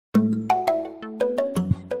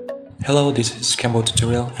Hello, this is Campbell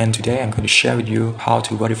Tutorial, and today I'm going to share with you how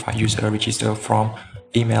to verify user register from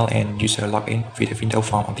email and user login with the Windows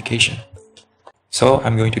Form application. So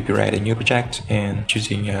I'm going to create a new project and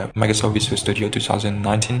choosing Microsoft Visual Studio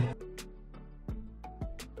 2019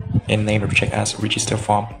 and name the project as Register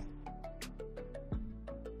Form.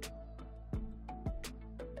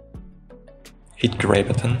 Hit Create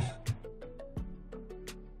button.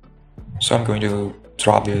 So I'm going to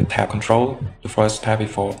drop the tab control. The first tab is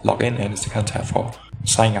for login and the second tab for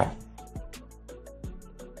sign up.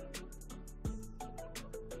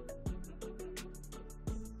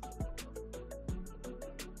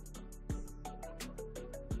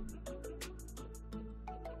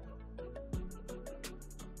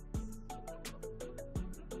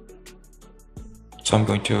 So I'm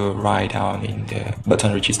going to write down in the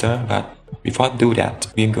button register, but before I do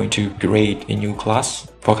that, we're going to create a new class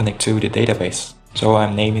for connect to the database. So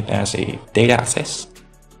I'm naming it as a data access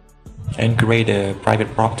and create a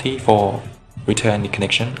private property for return the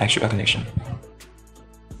connection, actual connection.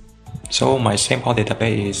 So my sample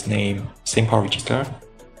database is named sample register.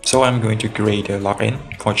 So I'm going to create a login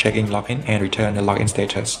for checking login and return the login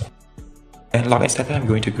status. And login status I'm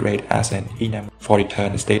going to create as an enum for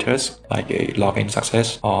return status like a login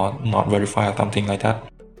success or not verified or something like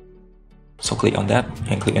that. So click on that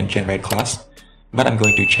and click on generate class. But I'm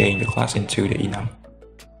going to change the class into the enum.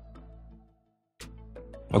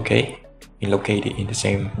 Okay, and locate it in the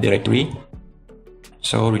same directory.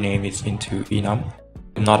 So rename it into enum.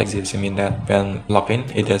 Not exist, I mean that when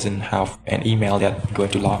login, it doesn't have an email that going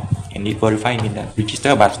to log, and it verify mean that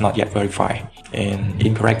register but not yet verified. And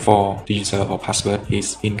incorrect for the user or password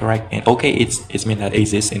is incorrect, and okay, it's mean that it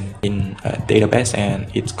exists in a database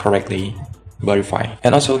and it's correctly verified.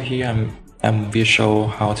 And also here will show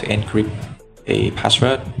how to encrypt a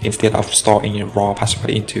password instead of storing a raw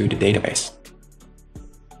password into the database.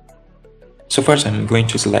 So first I'm going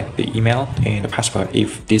to select the email and the password.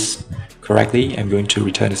 If this correctly, I'm going to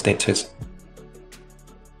return the status.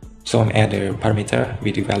 So I'm add the parameter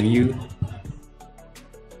with the value.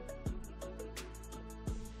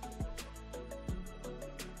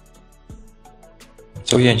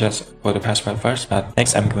 So here just put the password first, but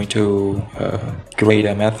next I'm going to create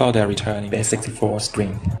a method that returns the 64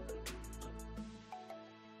 string.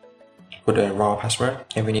 Put the raw password,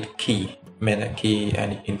 and we need key, meta key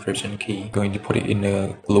and encryption key. Going to put it in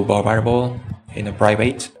a global variable in a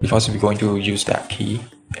private because we're going to use that key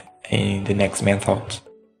in the next method.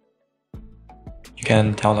 You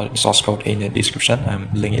can download the source code in the description. I'm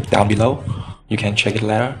linking it down below. You can check it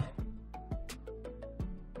later.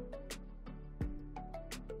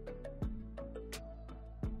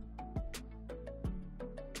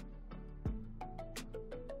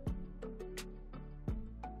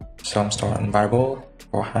 So I'm storing a variable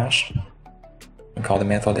for hash and call the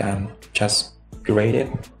method that I'm just created,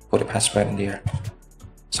 put the password in there.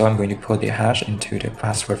 So I'm going to put the hash into the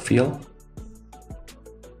password field.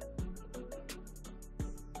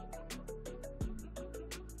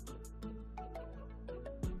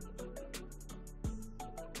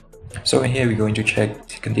 So in here we're going to check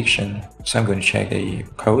the condition. So I'm going to check the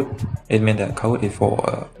code. It means that code is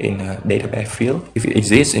for in a database field. If it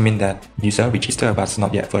exists, it means that user registered but it's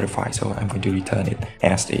not yet verified. So I'm going to return it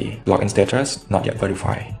as the login status not yet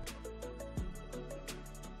verified.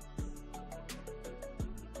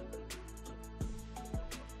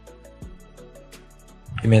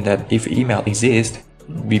 It means that if email exists,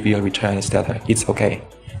 we will return the status. It's okay.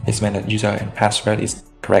 It means that user and password is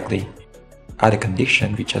correctly. Other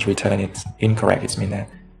condition we just return it incorrect. It means that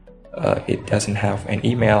it doesn't have an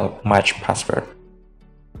email match password.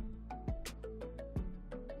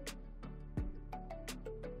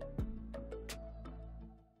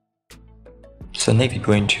 So next we're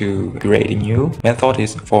going to create a new method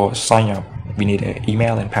is for sign up. We need an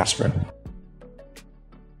email and password.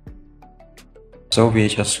 So we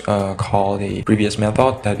just call the previous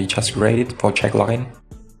method that we just created for check login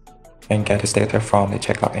and get the status from the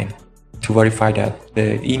check login to verify that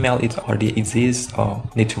the email it already exists or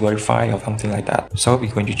need to verify or something like that. So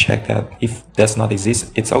we're going to check that if does not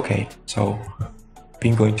exist, it's okay. So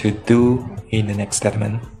we're going to do in the next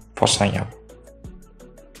statement for sign up.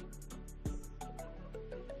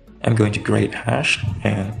 I'm going to create hash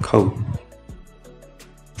and code.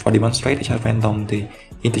 For demonstrate, I just random the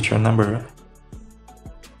integer number.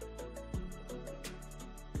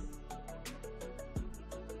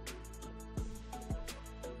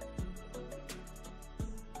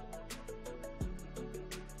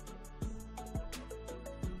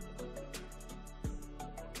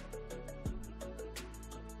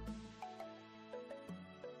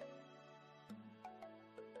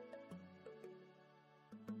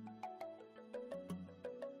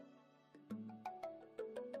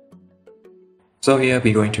 So here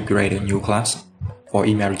we're going to create a new class for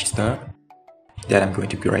email register that I'm going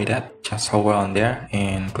to create at. Just hover on there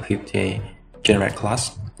and click the generate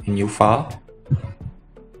class in new file.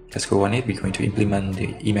 Let's go on it. We're going to implement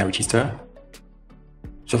the email register.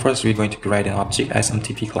 So first we're going to create an object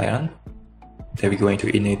SMTP client. Then we're going to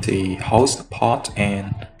init the host, port,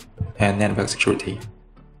 and network security.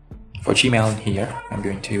 For Gmail here, I'm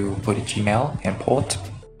going to put a Gmail and port.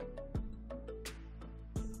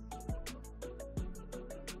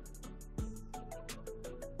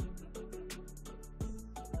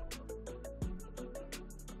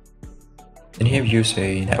 And here we use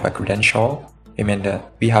a network credential. It means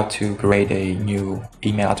that we have to create a new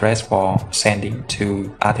email address for sending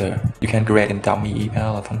to other. You can create a dummy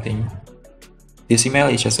email or something. This email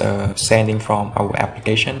is just sending from our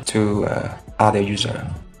application to other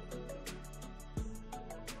user.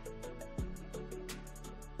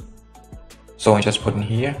 So I just put in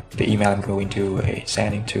here the email I'm going to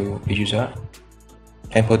sending to the user,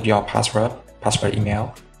 and put your password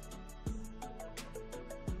email.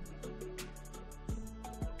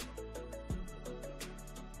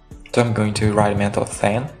 So I'm going to write a method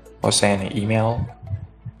send or send an email.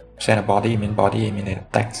 Send a body, I mean a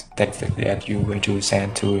text that you're going to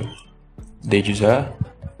send to the user.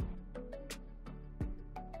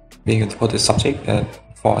 We're going to put the subject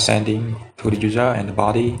for sending to the user and the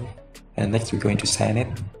body, and next we're going to send it.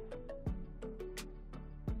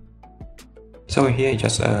 So here is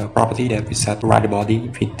just a property that we set write the body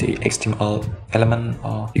with the HTML element,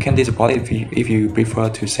 or you can disable it if you prefer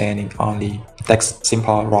to send only text,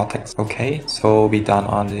 simple raw text. Okay, so we're done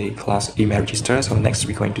on the class email register. So next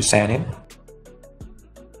we're going to send it.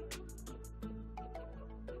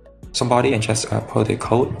 Somebody and just put the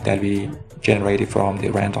code that we generated from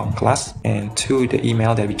the random class and to the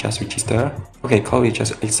email that we just registered. Okay, code is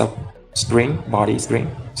just accept string, body string.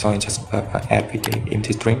 So I just add with the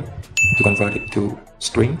empty string to convert it to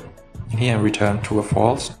string. And here return true or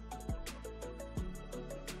false.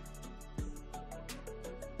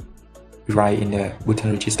 We write in the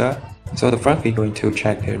button register. So the first we're going to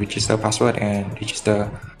check the register password and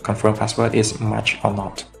register confirm password is match or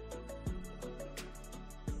not.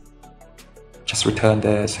 Just return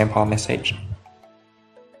the sample message.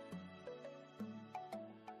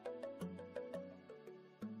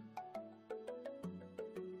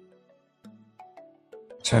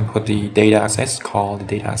 So I put the data access, call the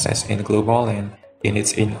data access in the global and in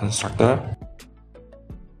its in constructor.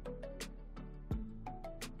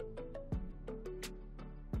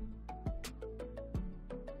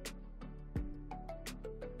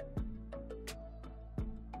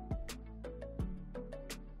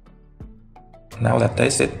 Now let's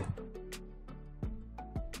test it.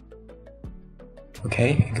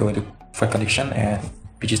 Okay, go into first condition and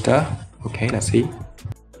register. Okay, let's see.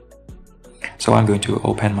 So I'm going to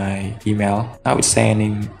open my email. Now it's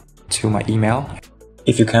sending to my email.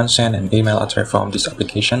 If you can't send an email address from this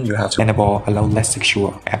application, you have to enable allow less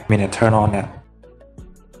secure app, meaning turn on that.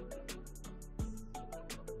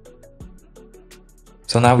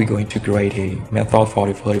 So now we're going to create a method for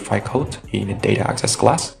the verify code in the data access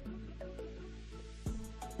class.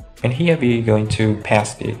 And here we're going to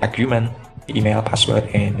pass the argument, email, password,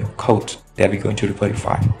 and code that we're going to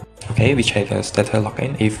verify. Okay, we check the status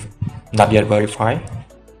login. If not yet verified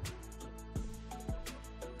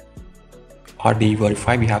or be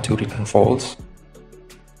verified, we have to return false.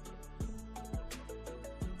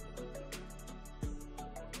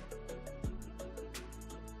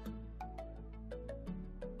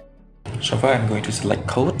 So far I'm going to select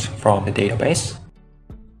code from the database.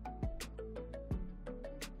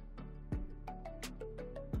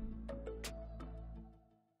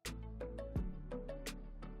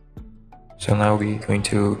 So now we're going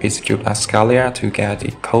to execute a scalia to get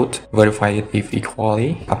the code, verify it if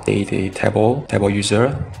equally, update the table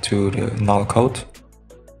user to the null code.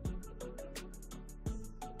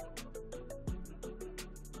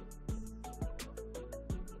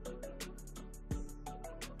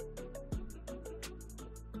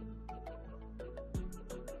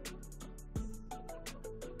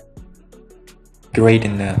 Create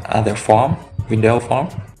in the other form, window form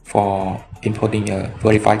for inputting a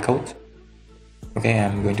verified code. Okay,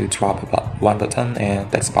 I'm going to drop about one button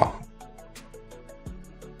and text box.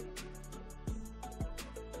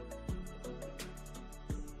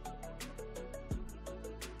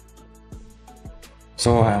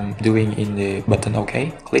 So I'm doing in the button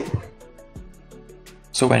OK, click.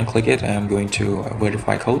 So when I click it, I'm going to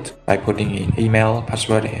verify code by putting in email,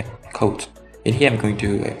 password, and code. In here, I'm going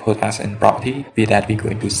to put as a property. With that, we're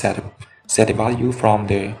going to set the value from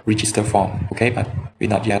the register form. Okay, but we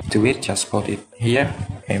not yet do it, just put it here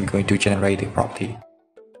and we're going to generate the property.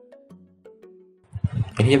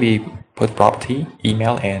 And here we put property,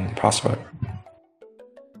 email and password.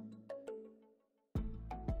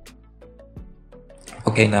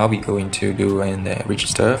 Okay, now we're going to do an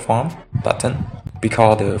register form button. We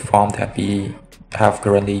call the form that we have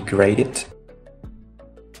currently created.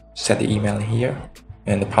 Set the email here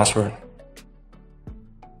and the password.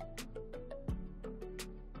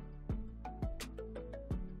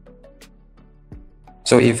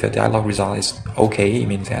 So if the dialog result is okay, it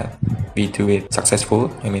means that we do it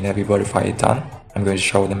successful. I mean that we verify it done. I'm going to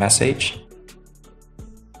show the message.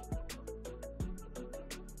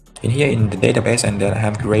 In here in the database and that I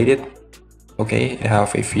have created, okay, I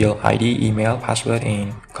have a field ID, email, password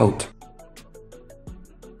and code.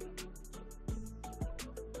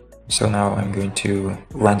 So now I'm going to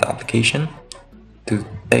run the application to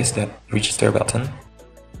test that register button.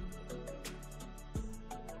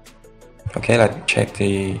 Okay, let's check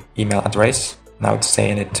the email address. Now it's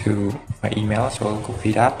saying it to my email, so I'll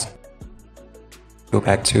copy that. Go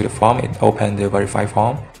back to the form and open the verify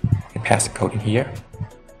form and pass the code in here.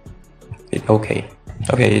 Hit OK.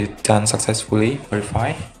 Okay, it's done successfully.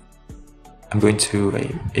 Verify. I'm going to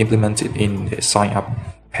implement it in the sign up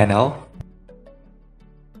panel.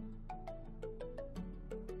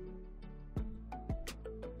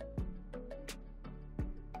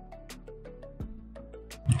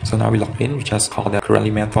 So now we log in, we just call the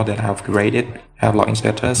currently method that I have created, have login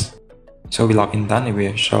status. So we log in done, it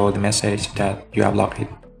will show the message that you have logged in.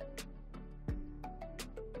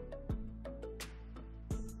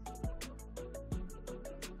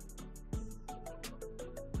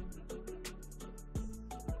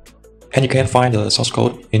 And you can find the source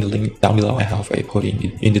code in the link down below. I have put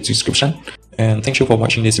in the description. And thank you for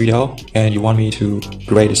watching this video. And you want me to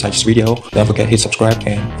create such video, don't forget to hit subscribe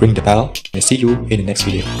and ring the bell. And see you in the next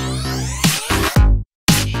video.